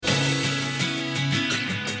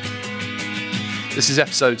This is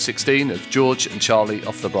episode 16 of George and Charlie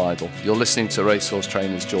Off the Bridle. You're listening to racehorse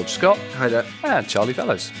trainers George Scott. Hi there. And Charlie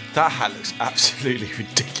Fellows. That hat looks absolutely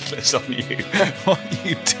ridiculous on you. What are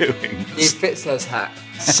you doing? It fits those hat.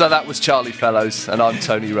 So that was Charlie Fellows, and I'm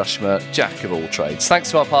Tony Rushmer, jack of all trades.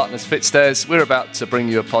 Thanks to our partners Fitzdares, we're about to bring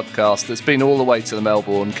you a podcast that's been all the way to the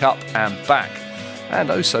Melbourne Cup and back,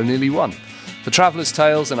 and oh so nearly won. For travellers'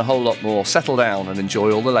 tales and a whole lot more, settle down and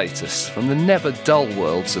enjoy all the latest from the never dull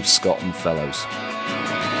worlds of Scott and Fellows.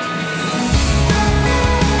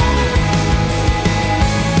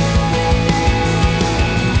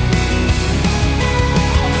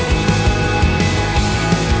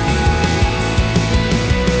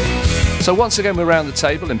 So once again we're round the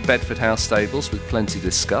table in Bedford House Stables with plenty to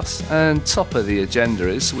discuss, and top of the agenda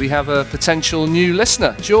is we have a potential new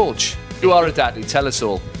listener. George, you are a daddy, tell us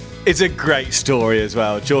all. It's a great story as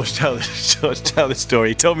well. George, tell the story.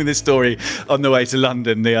 He told me this story on the way to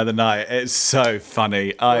London the other night. It's so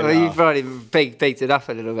funny. You've already baked it up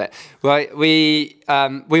a little bit. Right, we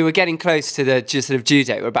were getting close to the sort of due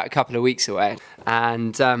date. We're about a couple of weeks away,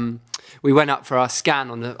 and we went up for our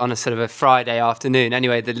scan on a sort of a Friday afternoon.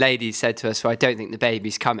 Anyway, the lady said to us, "Well, I don't think the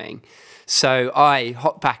baby's coming." So I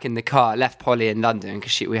hopped back in the car, left Polly in London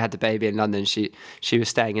because we had the baby in London. She was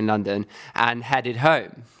staying in London, and headed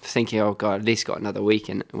home, thinking, "Oh God, at least got another week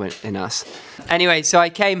in us." Anyway, so I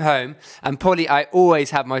came home, and Polly, I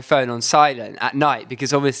always have my phone on silent at night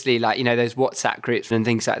because obviously, like, you know, those WhatsApp groups and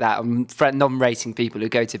things like that, non-racing people who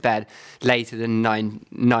go to bed later than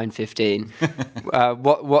 9:15.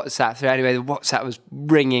 WhatsApp. So anyway, the WhatsApp was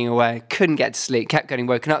ringing away. Couldn't get to sleep. Kept getting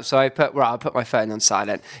woken up. So I put my phone on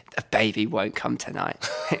silent. The baby won't come tonight.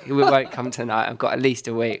 It won't come tonight. I've got at least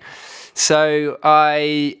a week. So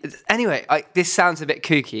this sounds a bit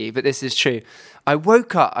kooky, but this is true. I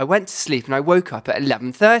went to sleep and I woke up at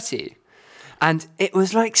 11:30. And it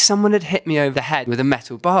was like someone had hit me over the head with a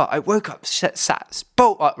metal bar. I woke up, sat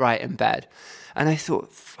bolt upright in bed. And I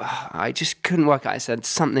thought, I just couldn't work out. I said,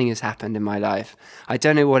 something has happened in my life. I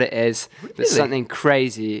don't know what it is, but something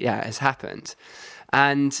crazy, has happened.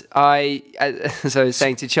 And as I was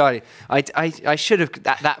saying to Charlie, I should have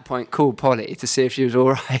at that point called Polly to see if she was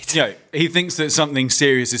all right. You know, he thinks that something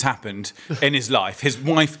serious has happened in his life. His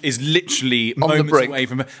wife is literally on moments away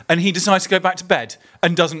from him, and he decides to go back to bed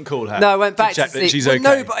and doesn't call her. No, I went back to check to sleep. That she's well, okay.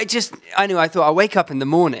 No, but I thought I'll wake up in the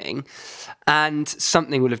morning and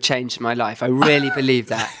something will have changed in my life. I really believe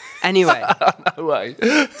that. Anyway, No way.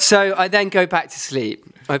 So I then go back to sleep.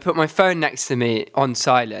 I put my phone next to me on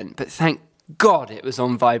silent, but thank God it was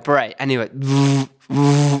on vibrate. Anyway,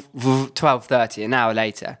 12:30, an hour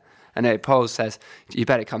later. And Paul says, "You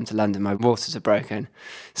better come to London, my waters are broken."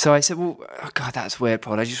 So I said, "Well, oh God, that's weird,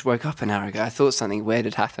 Paul. I just woke up an hour ago. I thought something weird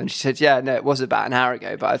had happened." She said, "Yeah, no, it was about an hour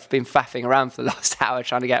ago, but I've been faffing around for the last hour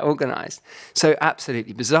trying to get organised." So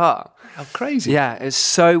absolutely bizarre. How crazy. Yeah, it's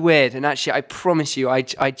so weird. And actually, I promise you,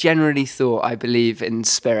 I generally thought I believe in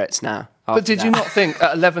spirits now. But did you not think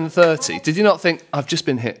at 11:30, did you not think, I've just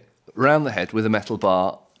been hit round the head with a metal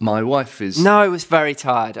bar, my wife is... No, I was very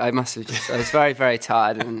tired. I was very, very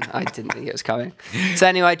tired, and I didn't think it was coming. So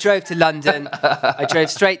anyway, I drove to London. I drove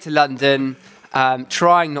straight to London,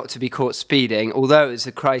 trying not to be caught speeding, although it was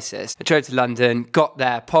a crisis. I drove to London, got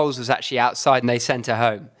there. Pols was actually outside, and they sent her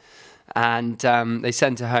home. And they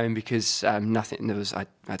sent her home because nothing, there was, I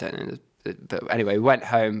don't know, but anyway, we went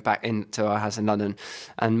home back into our house in London,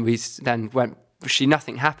 and we then went...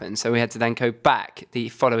 nothing happened, so we had to then go back the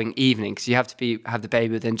following evening because you have to have the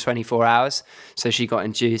baby within 24 hours. So she got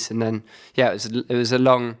induced, and then it was a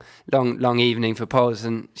long evening for Pols,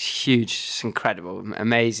 and huge, incredible,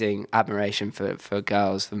 amazing admiration for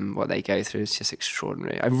girls and what they go through. It's just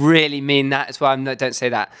extraordinary. I really mean that as well. Don't say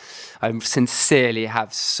that. I sincerely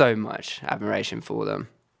have so much admiration for them.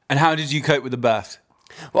 And how did you cope with the birth?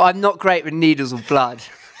 Well, I'm not great with needles or blood.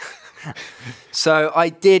 So I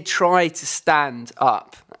did try to stand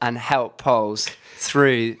up and help Pols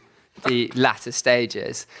through the latter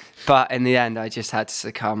stages, but in the end I just had to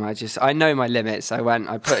succumb. I know my limits.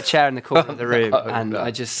 I put a chair in the corner of the room, I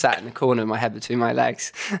just sat in the corner with my head between my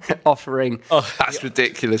legs, offering... Oh, that's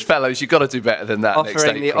ridiculous. Fellows, you've got to do better than that.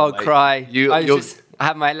 Offering the odd cry. I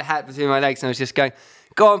had my hat between my legs and I was just going,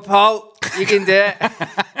 "Go on, Paul, you can do it."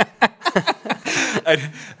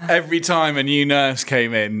 And every time a new nurse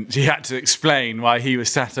came in, she had to explain why he was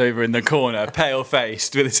sat over in the corner,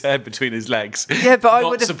 pale-faced, with his head between his legs. Yeah, but I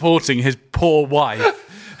not supporting his poor wife.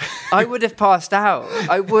 I would have passed out.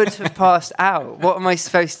 What am I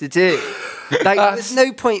supposed to do? Like, there's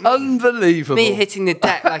no point Unbelievable. me hitting the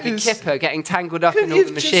deck like a kipper, getting tangled up in all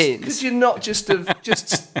the machines. Could you not just have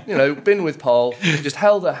been with Paul, just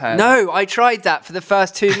held her hand? No, I tried that for the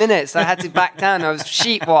first 2 minutes. I had to back down. I was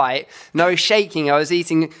sheet white and I was shaking. I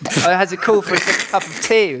had to call for a cup of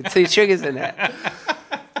tea with 2 sugars in it.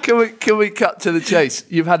 Can we cut to the chase?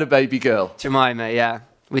 You've had a baby girl. Jemima, yeah.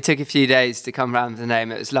 We took a few days to come around with the name.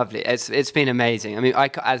 It was lovely. It's been amazing. I mean, I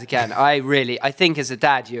think as a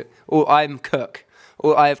dad, I'm cook.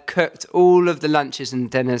 I have cooked all of the lunches and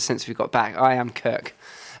dinners since we got back. I am cook.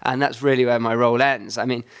 And that's really where my role ends. I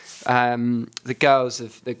mean, Poles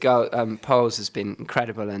has been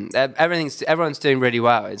incredible, and everyone's doing really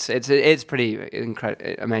well. It's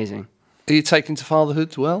pretty amazing. Are you taken to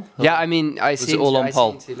fatherhood well? Yeah, I mean, I seem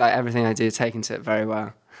to, like everything I do, taken to it very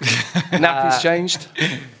well. Nappies changed?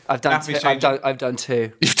 I've done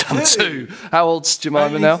 2. You've done 2. How old's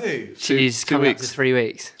Jemima now? She's coming up to 3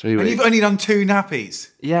 weeks. 3 weeks. And you've only done 2 nappies?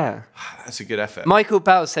 Yeah. That's a good effort. Michael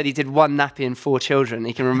Bell said he did 1 nappy and 4 children.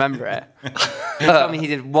 He can remember it. He told me he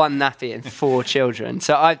did 1 nappy and 4 children.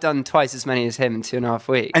 So I've done twice as many as him in 2.5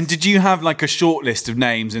 weeks. And did you have like a short list of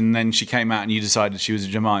names and then she came out and you decided she was a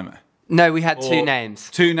Jemima? No, we had 2 names.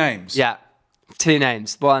 2 names? Yeah. 2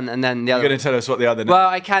 names, one and then the other. You're going to tell us what the other name? Well,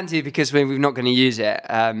 I can do because we're not going to use it.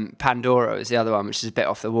 Pandora is the other one, which is a bit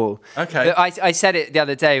off the wall. Okay. But I said it the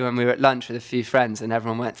other day when we were at lunch with a few friends, and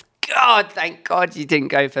everyone went, "God, thank God you didn't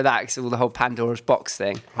go for that," because of all the whole Pandora's box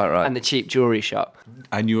thing, right. and the cheap jewellery shop.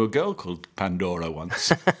 I knew a girl called Pandora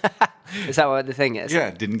once. Is that what the thing is?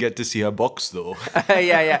 Yeah, didn't get to see her box though.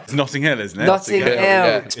 yeah. It's Notting Hill, isn't it? Notting Hill.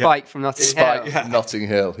 Yeah. Spike from Notting Hill. Notting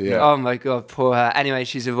Hill, yeah. Oh my God, poor her. Anyway,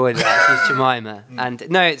 she's avoided that. She's Jemima. And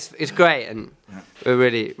no, it's great. And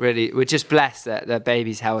we're we're just blessed that the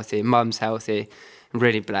baby's healthy, mum's healthy. I'm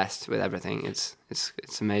really blessed with everything. It's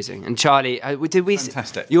amazing. And Charlie, did we...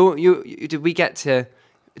 Fantastic.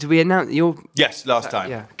 Did we announce your... Yes, last time.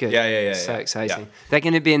 Yeah, good. Yeah. So exciting. Yeah. They're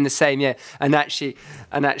going to be in the same year. And actually,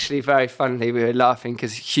 very funnily, we were laughing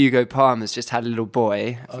because Hugo Palmer's just had a little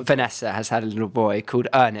boy. Okay. Vanessa has had a little boy called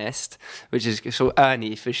Ernest, which is sort of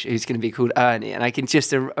Ernie, who's going to be called Ernie. And I can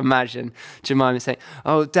just imagine Jemima saying,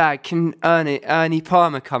 "Oh, Dad, can Ernie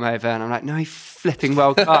Palmer come over?" And I'm like, "No, he flipping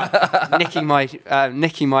well can't."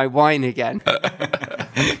 nicking my wine again.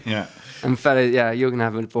 Yeah. And you're going to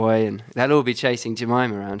have a boy, and they'll all be chasing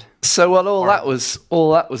Jemima around. So while all that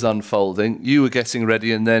was unfolding, you were getting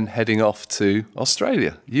ready and then heading off to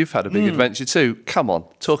Australia. You've had a big adventure too. Come on,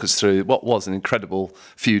 talk us through what was an incredible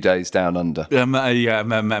few days down under.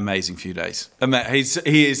 Amazing few days.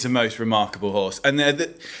 He is the most remarkable horse. And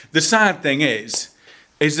the sad thing is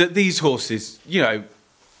that these horses,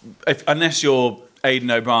 unless you're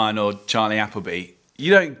Aidan O'Brien or Charlie Appleby,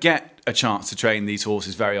 you don't get a chance to train these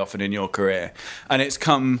horses very often in your career, and it's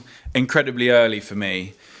come incredibly early for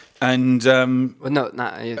me. And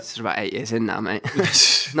it's about 8 years in now, mate.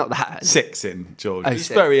 Not that 6 in, George. It's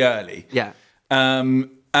 6. very early. Yeah. And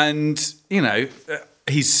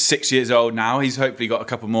he's 6 years old now. He's hopefully got a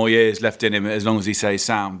couple more years left in him as long as he stays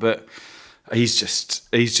sound. But he's just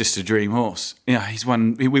a dream horse. He's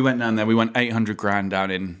won. We went down there. We won 800 grand down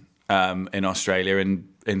in Australia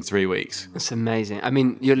in 3 weeks. That's amazing. I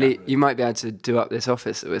mean, you might be able to do up this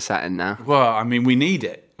office that we're sat in now. Well, I mean, we need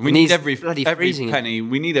it. We need every penny. It.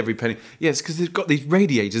 We need every penny. Yes, because they've got these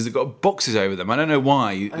radiators. They've got boxes over them. I don't know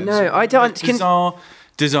why. I know. I don't. Bizarre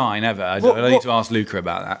design ever. I need to ask Luca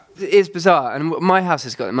about that. It is bizarre. And my house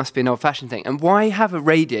has got. It must be an old-fashioned thing. And why have a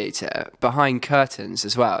radiator behind curtains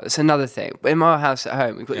as well? It's another thing. In my house at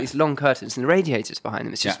home, we've got these long curtains and the radiators behind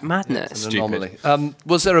them. It's just madness. It's an anomaly.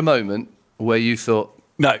 Was there a moment where you thought,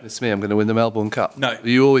 "No, it's me. I'm going to win the Melbourne Cup"? No.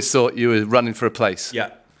 You always thought you were running for a place. Yeah.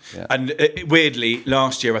 And weirdly,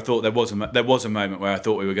 last year I thought there was a moment where I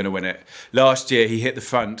thought we were going to win it. Last year he hit the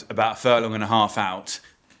front about a furlong and a half out,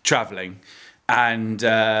 travelling, and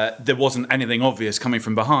there wasn't anything obvious coming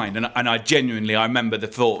from behind. And I genuinely, I remember the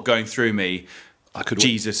thought going through me,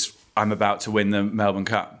 Jesus, I'm about to win the Melbourne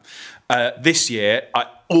Cup. This year, I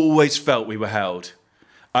always felt we were held.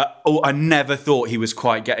 I never thought he was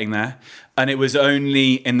quite getting there. And it was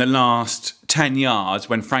only in the last 10 yards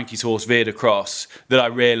when Frankie's horse veered across that I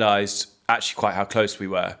realised actually quite how close we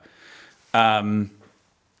were.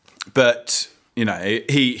 But,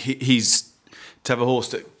 he's to have a horse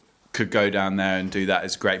that could go down there and do that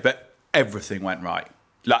is great. But everything went right.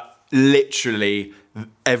 Like, literally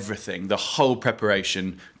everything, the whole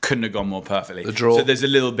preparation couldn't have gone more perfectly. The draw. So there's a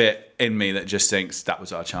little bit in me that just thinks that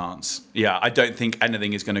was our chance. Yeah, I don't think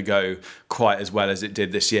anything is going to go quite as well as it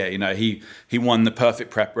did this year. He won the perfect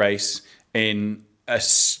prep race in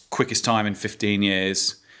quickest time in 15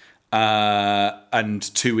 years. And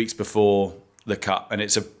 2 weeks before the Cup, and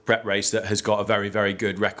it's a prep race that has got a very, very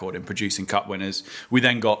good record in producing Cup winners. We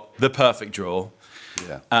then got the perfect draw.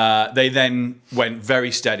 Yeah. They then went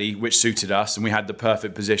very steady, which suited us, and we had the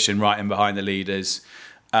perfect position right in behind the leaders.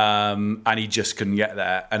 And he just couldn't get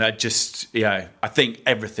there. And I think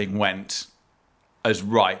everything went as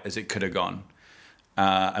right as it could have gone,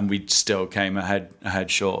 and we still came ahead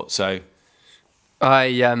short. So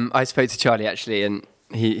I spoke to Charlie actually, and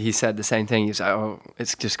he said the same thing. He was like, "Oh,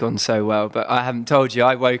 it's just gone so well." But I haven't told you,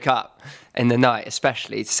 I woke up in the night,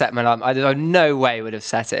 especially to set my alarm. I no way would have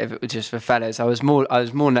set it if it was just for Fellows. I was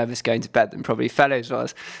more nervous going to bed than probably Fellows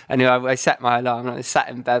was. Anyway, I set my alarm and I sat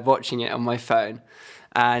in bed watching it on my phone.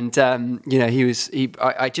 And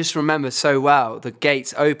I just remember so well. The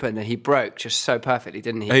gates opened and he broke just so perfectly,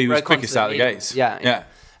 didn't he? He was quickest out of the gates. Yeah.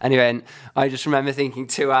 Anyway, and I just remember thinking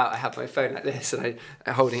 2 out. I had my phone like this, and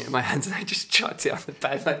I holding it in my hands, and I just chucked it on the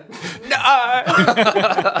bed, like no.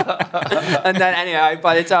 And then anyway,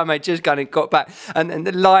 by the time I just kind of got back, and then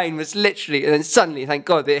the line was literally, and then suddenly, thank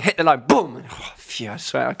God, it hit the line, boom. And, phew, I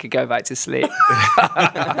swear I could go back to sleep.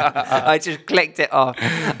 I just clicked it off.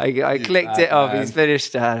 I clicked it off. He's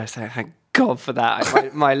finished. And I was like, thank God for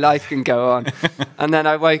that. My life can go on. And then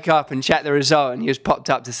I woke up and checked the result, and he was popped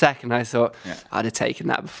up to second. I thought, I'd have taken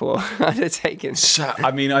that before. I'd have taken.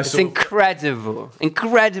 It's incredible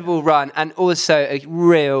run, and also a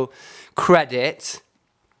real credit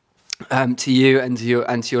to you and to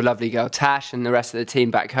your lovely girl Tash and the rest of the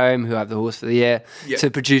team back home who have the horse for the year to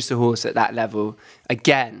produce the horse at that level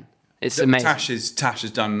again. It's amazing. Tash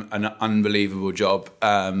has done an unbelievable job.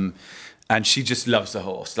 And she just loves the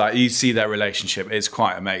horse. Like, you see their relationship; it's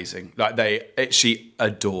quite amazing. Like she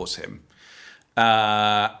adores him,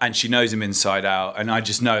 and she knows him inside out. And I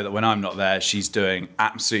just know that when I'm not there, she's doing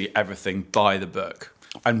absolutely everything by the book,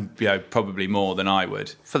 and probably more than I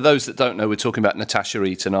would. For those that don't know, we're talking about Natasha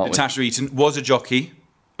Eaton, aren't we? Natasha Eaton was a jockey,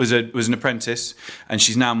 was an apprentice, and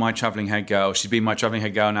she's now my travelling head girl. She's been my travelling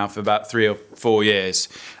head girl now for about 3 or 4 years,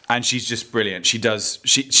 and she's just brilliant.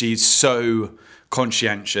 She's so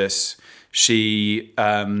conscientious. She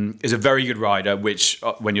is a very good rider, which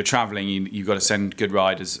when you're travelling, you've got to send good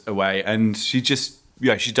riders away. And she just,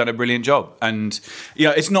 she's done a brilliant job. And,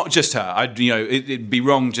 it's not just her. It'd be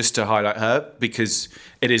wrong just to highlight her because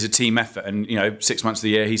it is a team effort. And, 6 months of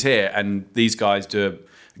the year he's here, and these guys do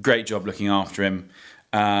a great job looking after him.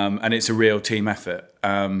 And it's a real team effort.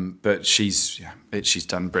 But she's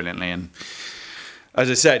done brilliantly. And as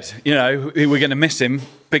I said, we're going to miss him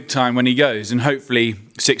big time when he goes. And hopefully,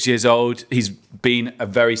 6 years old, he's been a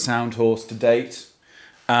very sound horse to date.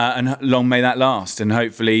 And long may that last. And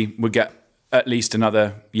hopefully, we'll get at least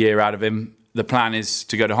another year out of him. The plan is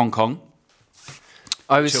to go to Hong Kong.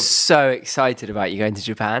 I was so excited about you going to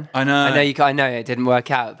Japan. I know. I know it didn't work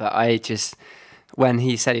out, but when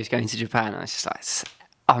he said he was going to Japan, I was just like, it's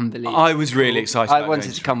unbelievable. I was really excited. I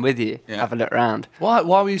wanted to come with you, have a look around. Why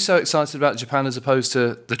were you so excited about Japan as opposed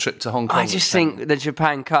to the trip to Hong Kong? I just think the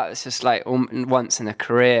Japan Cup is just like once in a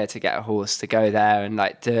career to get a horse to go there, and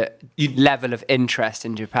like the level of interest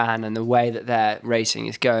in Japan and the way that their racing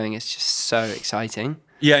is going is just so exciting.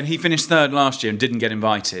 Yeah, and he finished third last year and didn't get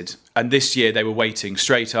invited. And this year they were waiting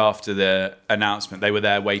straight after the announcement. They were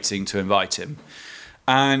there waiting to invite him.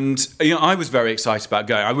 And I was very excited about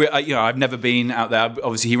going. I've never been out there.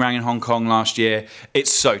 Obviously, he ran in Hong Kong last year.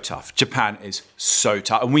 It's so tough. Japan is so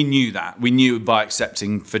tough, and we knew that. We knew by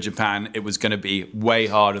accepting for Japan, it was going to be way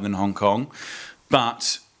harder than Hong Kong.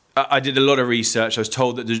 But I did a lot of research. I was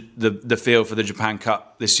told that the field for the Japan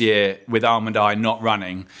Cup this year, with Almond Eye not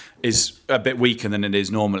running, is a bit weaker than it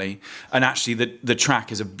is normally. And actually, the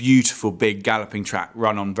track is a beautiful, big galloping track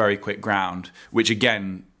run on very quick ground, which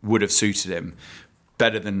again would have suited him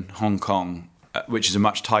better than Hong Kong, which is a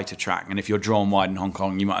much tighter track. And if you're drawn wide in Hong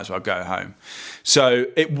Kong, you might as well go home. So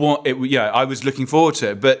I was looking forward to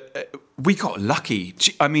it, but we got lucky.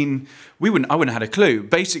 I mean, I wouldn't have had a clue.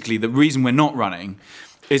 Basically, the reason we're not running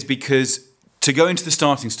is because to go into the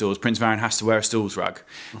starting stalls, Prince Varian has to wear a stalls rug.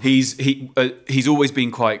 He's always been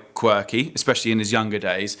quite quirky, especially in his younger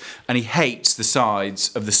days, and he hates the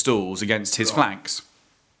sides of the stalls against his flanks.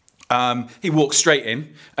 He walks straight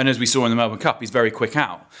in, and as we saw in the Melbourne Cup, he's very quick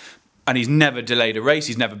out. And he's never delayed a race.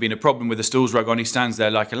 He's never been a problem with the stalls rug on. He stands there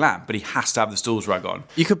like a lamb, but he has to have the stalls rug on.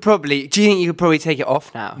 Do you think you could probably take it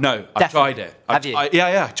off now? No, I've tried it. Have you?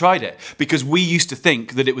 I tried it. Because we used to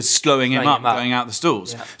think that it was slowing him up going out the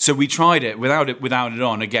stalls. Yeah. So we tried it without it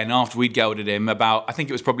on again after we'd gelded him about, I think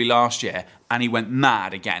it was probably last year, and he went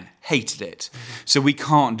mad again, hated it. So we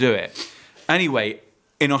can't do it. Anyway,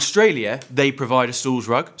 In Australia, they provide a stalls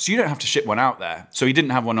rug, so you don't have to ship one out there. So he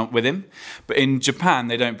didn't have one with him. But in Japan,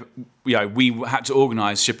 they don't. We had to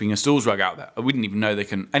organise shipping a stalls rug out there. We didn't even know they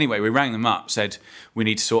can. Anyway, we rang them up, said we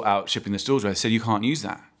need to sort out shipping the stalls rug. They said you can't use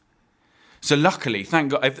that. So luckily,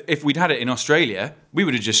 thank God, if we'd had it in Australia, we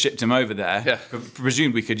would have just shipped him over there. Yeah.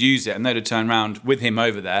 Presumed we could use it, and they'd have turned around with him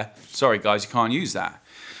over there. Sorry, guys, you can't use that.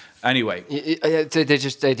 Anyway, They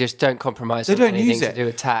just don't compromise. they on don't anything use it. to do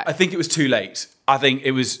with tack. I think it was too late. I think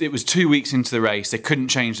it was 2 weeks into the race. They couldn't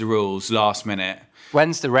change the rules last minute.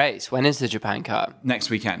 When's the race? When is the Japan Cup? Next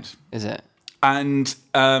weekend. Is it? And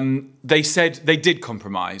they said they did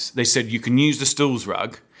compromise. They said you can use the stalls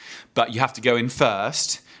rug, but you have to go in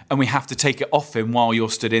first, and we have to take it off him while you're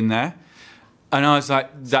stood in there. And I was like,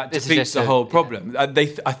 that This is defeats just the a- whole problem. I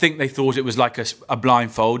think they thought it was like a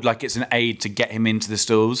blindfold, like it's an aid to get him into the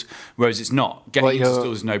stalls, whereas it's not. Getting Well, into the your-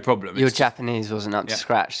 stalls is no problem. Your It's- Japanese wasn't up to Yeah.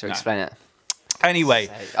 scratch, so No. explain it. Anyway,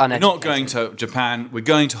 So, we're not going to Japan. We're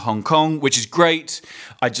going to Hong Kong, which is great.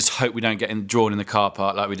 I just hope we don't get drawn in the car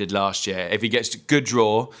park like we did last year. If he gets a good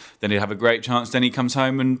draw, then he'll have a great chance. Then he comes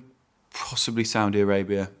home and possibly Saudi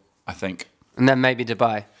Arabia, I think. And then maybe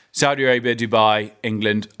Dubai. Saudi Arabia, Dubai,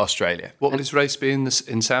 England, Australia. What will his race be in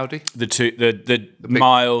Saudi? The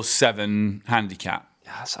mile 7 handicap,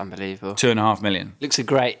 Yeah, that's unbelievable. 2.5 million. Looks a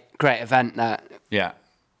great event, that. Yeah.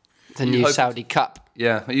 The new hope- Saudi Cup.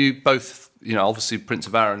 Yeah. Are you both, obviously Prince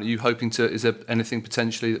of Arran, are you hoping to, is there anything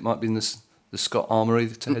potentially that might be in the Scott Armoury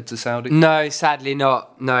to head to Saudi? No, sadly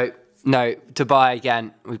not. No. Dubai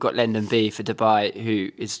again. We've got Lyndon B for Dubai,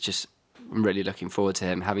 who is just, I'm really looking forward to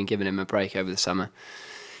him, having given him a break over the summer.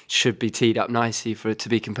 Should be teed up nicely for it to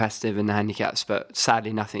be competitive in the handicaps, but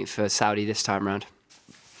sadly nothing for Saudi this time round.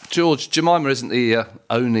 George, Jemima isn't the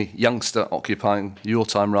only youngster occupying your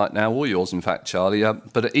time right now, or yours in fact, Charlie,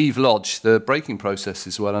 but at Eve Lodge, the breaking process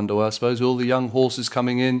is well underway, I suppose, with all the young horses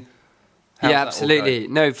coming in. How's that all Absolutely.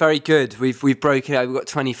 going? No, very good. We've broken out. We've got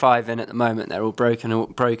 25 in at the moment. They're all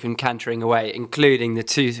broken, cantering away, including the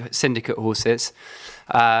 2 syndicate horses.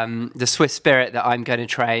 The Swiss Spirit that I'm going to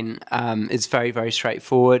train is very, very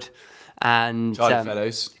straightforwed. And Charlie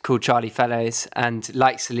Fellows. Called Charlie Fellows, and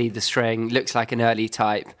likes to lead the string, looks like an early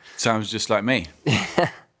type. Sounds just like me.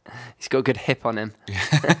 He's got a good hip on him.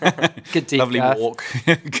 Good deep Lovely girth. walk.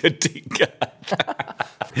 Good deep girth.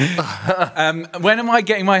 When am I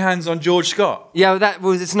getting my hands on George Scott? Yeah,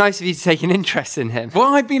 it's nice of you to take an interest in him.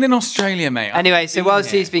 Well, I've been in Australia, mate. Anyway, so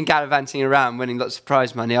whilst here. he's been gallivanting around, winning lots of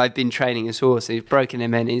prize money, I've been training his horse. He's broken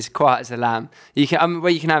him in. He's quiet as a lamb. You can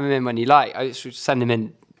have him in when you like. I should send him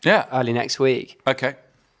in early next week. Okay.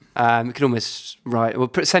 We could almost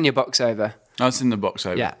send your box over. I was in the box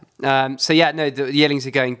over. Yeah. The yearlings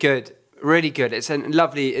are going good, really good. It's a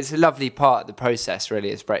lovely part of the process.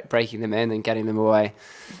 Really, is breaking them in and getting them away.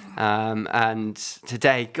 And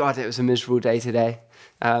today, God, it was a miserable day today.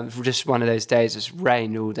 Just one of those days. It's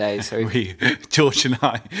rained all day. So George and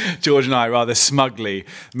I rather smugly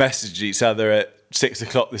messaged each other at 6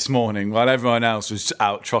 o'clock this morning while everyone else was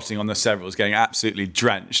out trotting on the severals, getting absolutely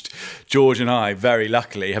drenched. George and I, very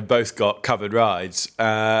luckily, have both got covered rides,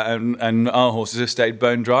 and our horses have stayed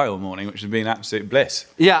bone dry all morning, which has been absolute bliss.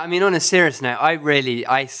 yeah, I mean, on a serious note,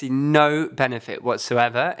 I see no benefit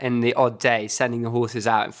whatsoever in the odd day sending the horses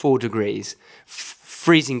out in 4 degrees.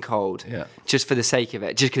 Freezing cold, just for the sake of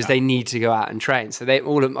it, just because they need to go out and train. So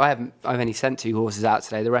I've only sent 2 horses out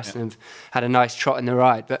today. The rest of them have had a nice trot in the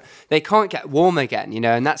ride, but they can't get warm again,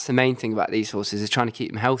 and that's the main thing about these horses, is trying to keep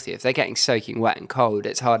them healthy. If they're getting soaking wet and cold,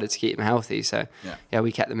 it's harder to keep them healthy. So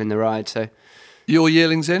we kept them in the ride. So Your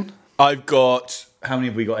yearlings in? I've got... How many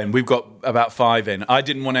have we got in? We've got about 5 in. I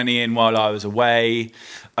didn't want any in while I was away.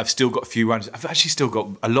 I've still got a few runs. I've actually still got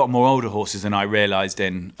a lot more older horses than I realised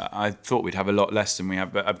in. I thought we'd have a lot less than we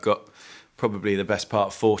have, but I've got probably the best part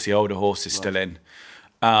of 40 older horses still in.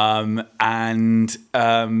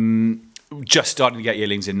 Just starting to get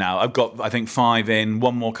yearlings in now. I've got, I think, 5 in,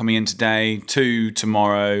 1 more coming in today, 2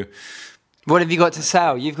 tomorrow. what have you got to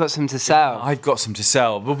sell? You've got some to sell. I've got some to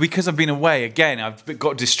sell. Well, because I've been away again, I've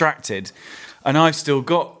got distracted, and I've still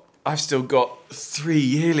got 3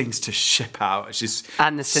 yearlings to ship out, which is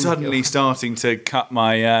And the syndicate. suddenly starting to cut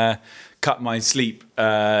my sleep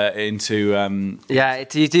into.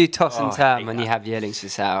 You do toss and I turn hate when that. you have yearlings to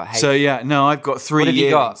sell. Hey, So I've got 3 What have you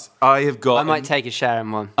yearlings. I have got. I might take a share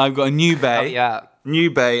in one. I've got a new Help you bay, out.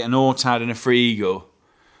 an Ortad, and a Free Eagle.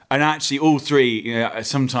 And actually, all three,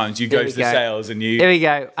 sometimes you go to the sales and Here we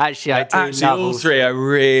go. Actually, I do actually, love all three are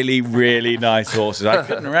really, really nice horses. I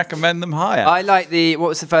couldn't recommend them higher. I like what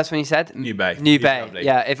was the first one you said? New Bay. New He's Bay. lovely.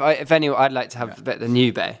 Yeah, if anyone, I'd like to have a bit of the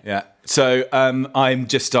New Bay. Yeah. So I'm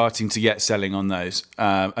just starting to get selling on those.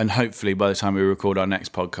 And hopefully by the time we record our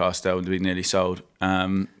next podcast, they'll be nearly sold.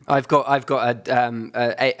 I've got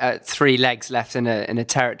a 3 legs left in a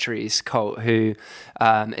Territories colt who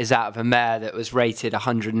is out of a mare that was rated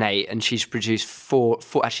 108, and she's produced four.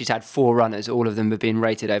 She's had 4 runners. All of them have been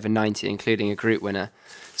rated over 90, including a group winner.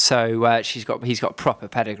 So he's got proper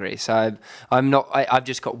pedigree. So I've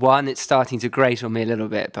just got one. It's starting to grate on me a little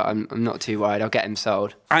bit, but I'm not too worried. I'll get him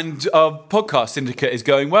sold. And our podcast syndicate is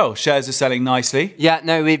going well. Shares are selling nicely. Yeah,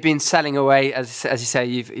 no, we've been selling away, as you say.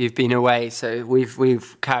 You've been away, so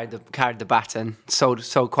we've carried the baton.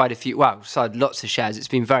 Sold quite a few. Well, sold lots of shares. It's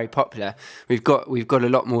been very popular. We've got a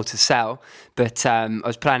lot more to sell, but I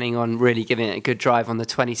was planning on really giving it a good drive on the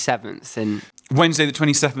 27th and Wednesday, the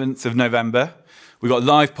 27th of November. We've got a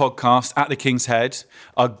live podcast at the King's Head.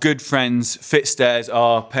 Our good friends Fitstairs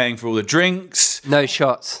are paying for all the drinks. no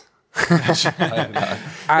shots. No,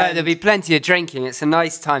 there'll be plenty of drinking. It's a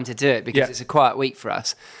nice time to do it because it's a quiet week for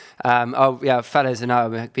us. Fellas and I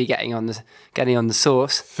will be getting on the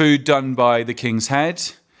sauce. Food done by the King's Head.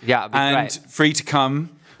 Yeah, it'll be and great. free to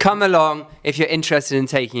come. Come along if you're interested in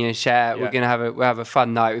taking a share. Yeah. We're gonna have a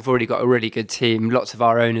fun night. We've already got a really good team. Lots of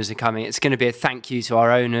our owners are coming. It's going to be a thank you to our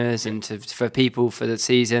owners and for people for the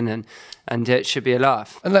season, and it should be a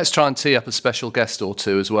laugh. And let's try and tee up a special guest or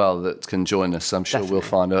two as well that can join us. I'm sure we'll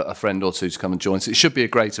find a friend or two to come and join us. It should be a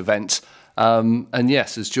great event. And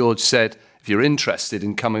yes, as George said, if you're interested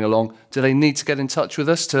in coming along, do they need to get in touch with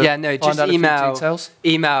us to find just out a few details?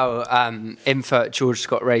 Email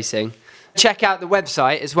info@GeorgeScottRacing. Check out the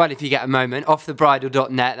website as well if you get a moment,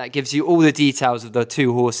 offthebridle.net. That gives you all the details of the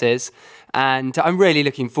 2 horses. And I'm really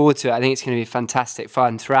looking forward to it. I think it's going to be fantastic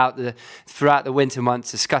fun throughout the winter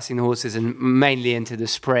months, discussing the horses and mainly into the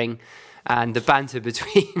spring. And the banter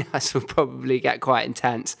between us will probably get quite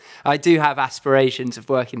intense. I do have aspirations of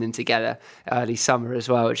working them together early summer as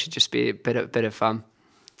well, which should just be a bit of fun.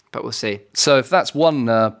 But we'll see. So if that's one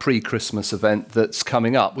pre-Christmas event that's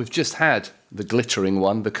coming up, we've just had the glittering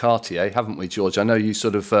one, the Cartier, haven't we, George? I know you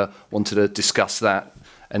sort of wanted to discuss that.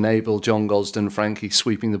 Enable, John Gosden, Frankie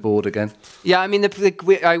sweeping the board again. Yeah, I mean,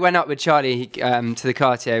 I went up with Charlie to the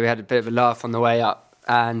Cartier. We had a bit of a laugh on the way up,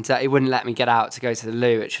 and he wouldn't let me get out to go to the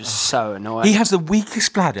loo, which was so annoying. He has the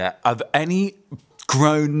weakest bladder of any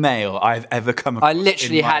grown male I've ever come across. I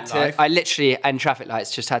literally, in traffic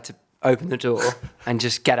lights, just had to open the door and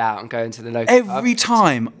just get out and go into the local Every pub.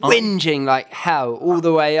 time. Whinging like hell all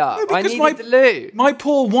the way up. No, I because needed the loo. My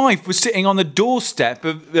poor wife was sitting on the doorstep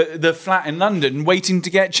of the flat in London waiting to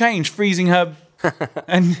get changed, freezing her.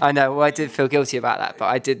 And I know, well, I did feel guilty about that, but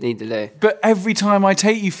I did need the loo. But every time I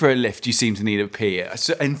take you for a lift, you seem to need a pee. It's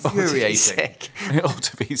infuriating. sick. Ought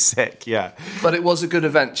to be sick, yeah. But it was a good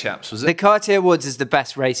event, chaps, was The it? Cartier Awards is the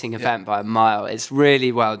best racing event by a mile. It's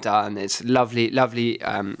really well done. It's lovely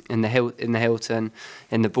in the Hilton,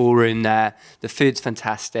 in the ballroom there. The food's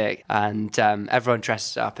fantastic, and everyone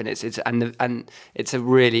dresses up, and it's a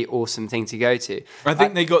really awesome thing to go to. I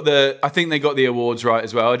think they got the awards right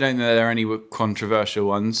as well. I don't know there are any controversial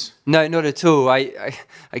ones. No, not at all. I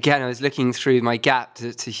was looking through my gap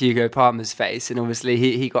to Hugo Palmer's face, and obviously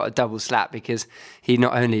he got a double slap because he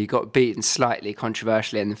not only got beaten slightly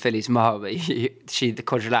controversially in the Fillies Mile, but the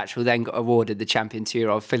quadrilateral then got awarded the champion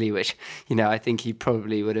 2-year-old filly, which I think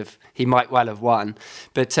he might well have won.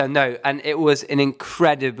 But no, and it was an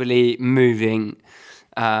incredibly moving.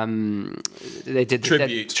 They did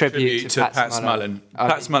Tribute to Pat Smullen.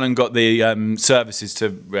 Pat Okay. Smullen got the services to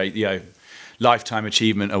rate, Lifetime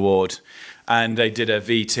Achievement Award, and they did a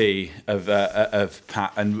VT of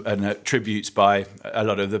Pat and tributes by a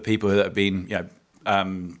lot of the people that have been,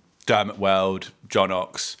 Dermot Weld, John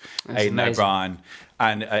Ox, Aidan amazing. O'Brien,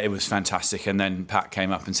 and it was fantastic. And then Pat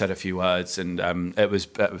came up and said a few words, and it was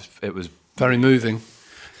Very moving.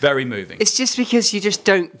 very moving. It's just because you just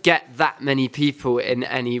don't get that many people in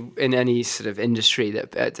any sort of industry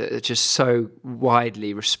that are just so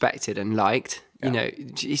widely respected and liked.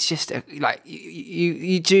 It's just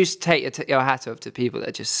you just take your hat off to people that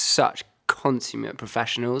are just such consummate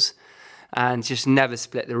professionals. and just never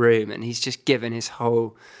split the room. And he's just given his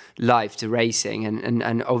whole life to racing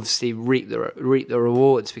and obviously reap the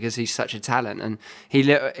rewards because he's such a talent. And he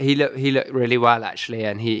looked really well actually.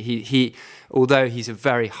 And he although he's a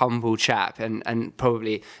very humble chap and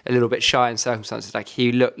probably a little bit shy in circumstances, like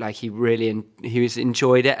he looked like he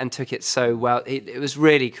enjoyed it and took it so well. It was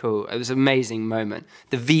really cool. It was an amazing moment.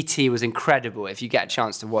 The VT was incredible. If you get a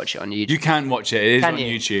chance to watch it on YouTube, You can watch it. It is on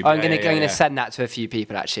YouTube. I'm gonna send that to a few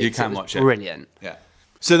people actually. You can watch it. Brilliant. Yeah.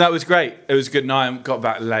 So that was great. It was a good night. Got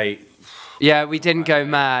back late. Yeah, we didn't go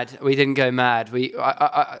mad. I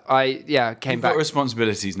came You've back. got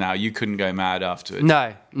responsibilities now. You couldn't go mad afterwards.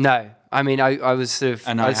 No. I mean, I was sort of.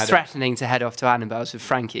 And I was threatening to head off to Annabelle's with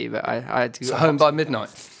Frankie, but I had to. So home by midnight.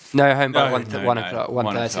 No, home by No, 1 o'clock,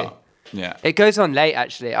 1:30. 1:00. Yeah. It goes on late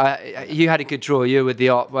actually. You had a good draw. You were with the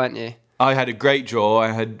op, weren't you? I had a great draw. I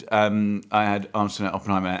had Antoinette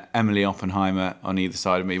Oppenheimer, Emily Oppenheimer on either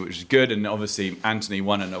side of me, which was good. And obviously Anthony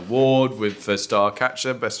won an award for Star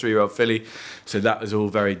Catcher, Best 3-Year-Old filly. So that was all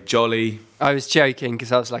very jolly. I was joking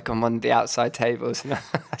because I was like on one of the outside tables. And I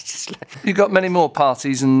was just like, You got many more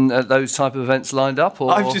parties and those type of events lined up?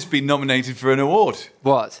 Or I've just been nominated for an award.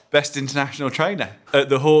 what? Best International Trainer at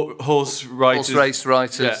the Horse Writers. Horse Race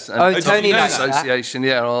Writers Yeah. and Oh, did Tony you know likes that? that. Association,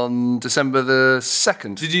 on December the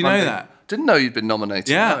 2nd. Did you know Monday. that? Didn't know you'd been nominated.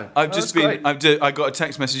 Yeah, no. I've Oh, just that's been. great. I got a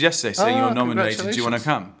text message yesterday saying you're nominated. Do you want to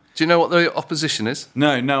come? Do you know what the opposition is?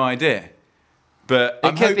 No idea. But It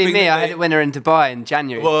I'm could be hoping me. that I had a winner in Dubai in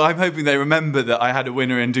January. Well, I'm hoping they remember that I had a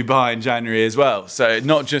winner in Dubai in January as well. So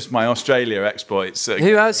not just my Australia exploits.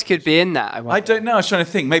 Who else could be in that? I don't know. I was trying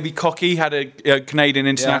to think. Maybe Cocky had a Canadian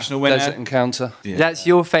international winner. Desert Encounter. Yeah. That's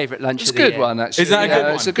your favourite lunch It's a of the good year. one, actually. Is that a good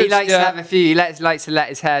one? It's a good, He likes to yeah. have a few. He likes to let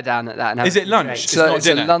his hair down at that. And have Is it a lunch? drink. It's So not it's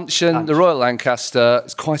a dinner. luncheon. The Royal Lancaster.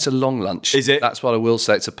 It's quite a long lunch. Is it? That's what I will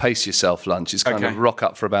say. It's a pace yourself lunch. It's kind Okay. of rock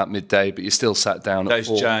up for about midday, but you're still sat down Those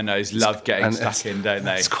at 4. journos love getting And stuck in, don't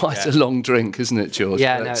they? It's quite Yeah. a long drink, isn't it, George?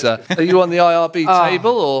 Yeah, But, no. are you on the IRB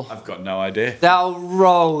table or? I've got no idea. They'll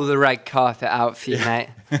roll the red carpet out for you, mate.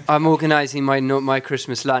 I'm organising my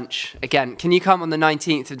Christmas lunch again. Can you come on the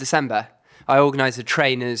 19th of December? I organise a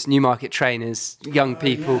Newmarket trainers, young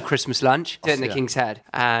people Christmas lunch. Do it in the Yeah. King's Head,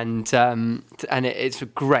 and it's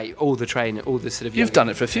great. All the sort of. You've done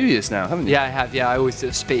it for a few years now, haven't you? Yeah, I have. Yeah, I always do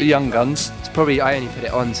a speech. The young guns. It's probably I only put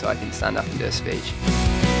it on so I can stand up and do a speech.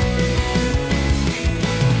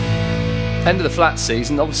 End of the flat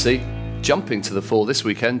season, obviously jumping to the fore this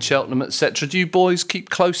weekend, Cheltenham, etc. Do you boys keep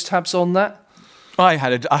close tabs on that? I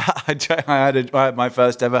had my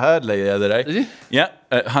first ever hurdler the other day. Did you? Yeah,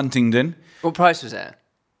 at Huntingdon. What price was it?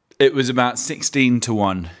 It was about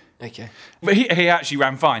 16-1. Okay. But he actually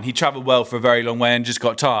ran fine. He travelled well for a very long way and just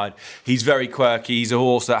got tired. He's very quirky. He's a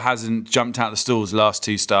horse that hasn't jumped out the stalls the last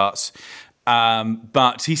 2 starts.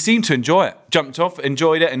 But he seemed to enjoy it. Jumped off,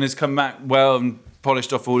 enjoyed it, and has come back well and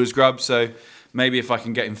polished off all his grubs. So maybe if I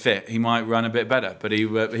can get him fit, he might run a bit better. But he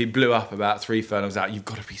blew up about 3 furlongs out. You've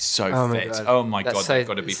got to be so fit. God. Oh my That's God, so, you've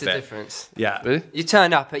got to be it's the fit. difference. Yeah. Really? You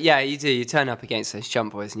turn up, yeah, you do. You turn up against those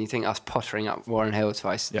jump boys, and you think us pottering up Warren Hill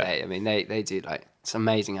twice a Yeah. day. I mean, they do it's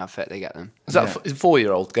amazing how fit they get them. Is that a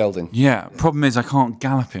 4-year-old gelding? Yeah. Problem is I can't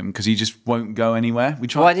gallop him because he just won't go anywhere. We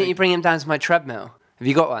tried. Why didn't you bring him down to my treadmill? Have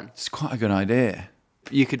you got one? It's quite a good idea.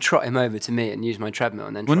 You could trot him over to me and use my treadmill,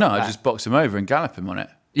 and then. Well, trot no, him I back. just box him over and gallop him on it.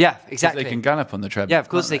 Yeah, exactly. They can gallop on the treadmill. Yeah, of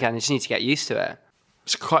course can't they can. They just need to get used to it.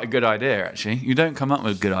 It's quite a good idea, actually. You don't come up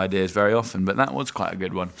with good ideas very often, but that was quite a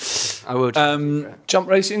good one. I will. Jump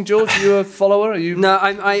racing, George? Are you a follower? Are you? No,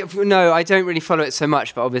 I don't really follow it so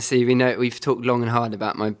much. But obviously, we've talked long and hard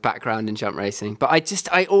about my background in jump racing. But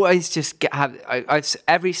I always just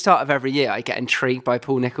every start of every year, I get intrigued by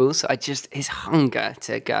Paul Nicholls. His hunger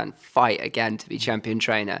to go and fight again to be champion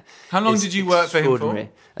trainer. How long is did you work for him for? extraordinary.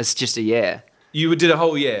 It's just a year. You did a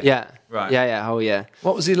whole year? Yeah. Right. Yeah, whole year.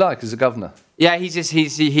 What was he like as a governor? Yeah, he's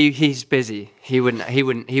busy. He wouldn't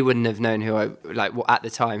have known who I at the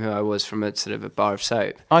time who I was from a sort of a bar of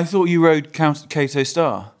soap. I thought you rode Cato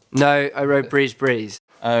Star. No, I rode Breeze.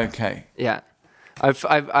 Okay. Yeah,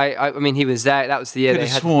 I mean he was there. That was the year I they could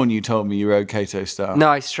have had. sworn you told me you rode Cato Star. No,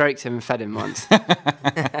 I stroked him and fed him once.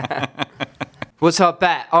 What's our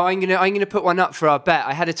bet? Oh, I'm gonna put one up for our bet.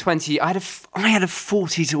 I had a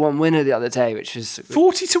 40-1 winner the other day, which was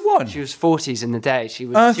 40-1? She was 40s in the day. She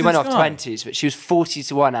Earth went and off Sky. 20s, but she was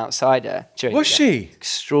 40-1 outsider. During Was the she? day.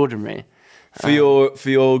 Extraordinary. For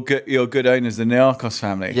your good owners, the Niarchos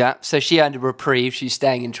family. Yeah, so she earned a reprieve. She's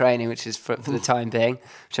staying in training, which is for the time being,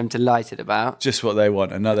 which I'm delighted about. Just what they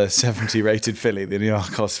want. Another 70 rated filly, the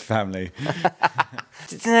Niarchos family.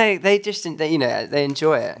 No, they just, they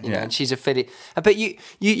enjoy it, you know, and she's a filly. But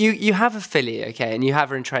you have a filly, okay, and you have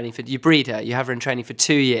her in training you breed her, you have her in training for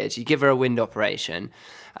 2 years, you give her a wind operation,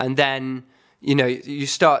 and then, you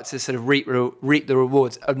start to sort of reap the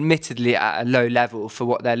rewards, admittedly at a low level for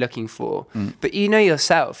what they're looking for. But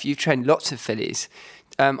yourself, you've trained lots of fillies.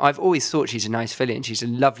 I've always thought she's a nice filly, and she's a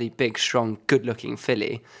lovely, big, strong, good-looking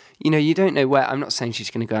filly. You don't know where. I'm not saying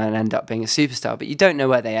she's going to go and end up being a superstar, but you don't know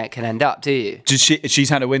where they can end up, do you? She's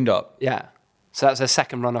had a wind up. Yeah. So that's her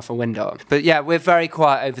second run off a wind up. But yeah, we're very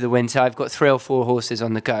quiet over the winter. I've got 3 or 4 horses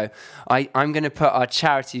on the go. I'm going to put our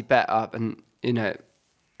charity bet up, and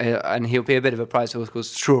and he'll be a bit of a prize horse called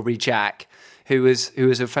Strawberry Jack, who was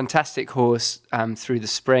a fantastic horse through the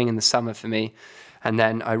spring and the summer for me. And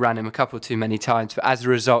then I ran him a couple too many times. But as a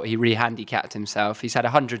result, he re-handicapped himself. He's had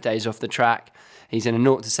 100 days off the track. He's in a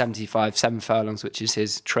 0 to 75, 7 furlongs, which is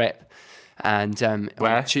his trip. And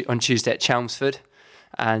Where? On Tuesday at Chelmsford.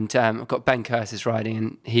 And I've got Ben Curtis riding,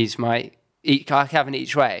 and he's I have an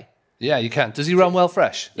each way. Yeah, you can. Does he run well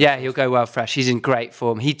fresh? Yeah, he'll go well fresh. He's in great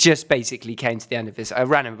form. He just basically came to the end of his... I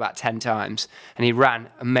ran him about 10 times, and he ran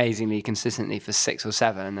amazingly consistently for 6 or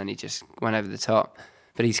 7, and then he just went over the top.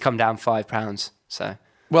 But he's come down 5 pounds, so...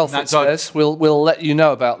 Well, Fitzstairs, we'll let you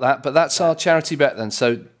know about that, but that's our charity bet then.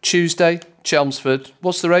 So Tuesday, Chelmsford.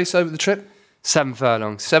 What's the race over the trip? 7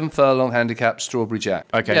 furlongs. 7 furlong handicap, Strawberry Jack.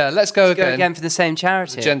 Okay. Yeah, let's go again. Go again for the same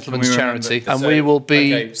charity. The Gentleman's Can we Charity. remember- And so- we will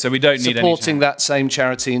be okay, so we don't need any supporting that same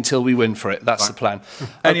charity until we win for it. That's the plan.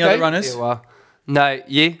 Any Okay. other runners? Well, no,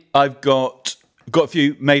 you? I've got a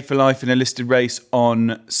few made for life in a listed race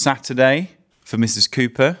on Saturday for Mrs.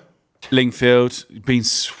 Cooper. Lingfield, been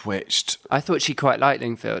switched. I thought she quite liked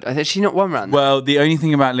Lingfield. I think she not one run. Well, the only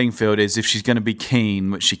thing about Lingfield is if she's going to be keen,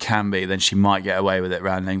 which she can be, then she might get away with it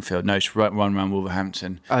around Lingfield. No, she won around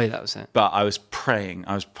Wolverhampton. Oh, that was it. But I was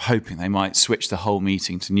hoping they might switch the whole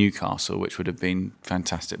meeting to Newcastle, which would have been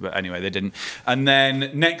fantastic. But anyway, they didn't. And then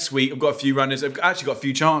next week, I've got a few runners. I've actually got a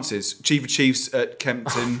few chances. Chief of Chiefs at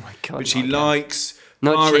Kempton, God, which he not likes.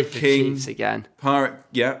 Not Pirate Chief of King. Chiefs again.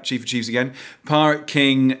 Chief of Chiefs again. Pirate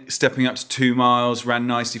King stepping up to 2 miles, ran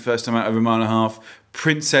nicely first time out over a mile and a half.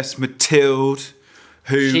 Princess Mathilde,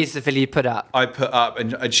 who She's the filly you put up. I put up,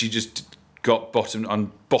 and she just got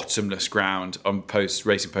bottomless ground on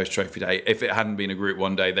Racing Post Trophy Day. If it hadn't been a Group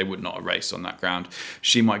 1 day, they would not have raced on that ground.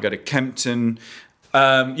 She might go to Kempton.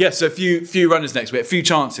 So a few runners next week, a few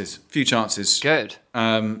chances. Good.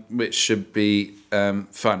 Which should be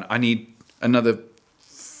fun. I need another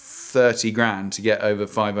 30 grand to get over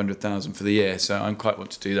 500,000 for the year, so I quite want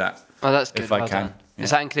to do that. Oh, that's good. If I Well can. done. Yeah.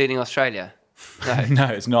 Is that including Australia? No. No,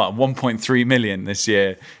 it's not. 1.3 million this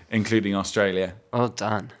year, including Australia. Well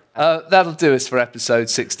done. That'll do us for episode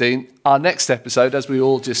 16. Our next episode, as we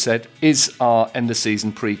all just said, is our end of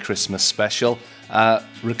season pre-Christmas special,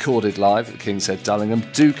 recorded live at King's Head, Dullingham.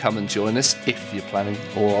 Do come and join us if you're planning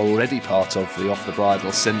or already part of the Off the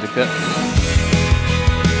Bridle Syndicate.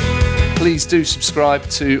 Please do subscribe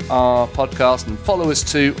to our podcast and follow us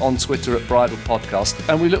too on Twitter at Bridle Podcast.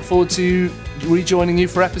 And we look forward to rejoining you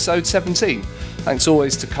for episode 17. Thanks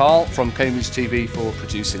always to Carl from Cambridge TV for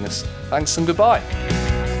producing us. Thanks and goodbye.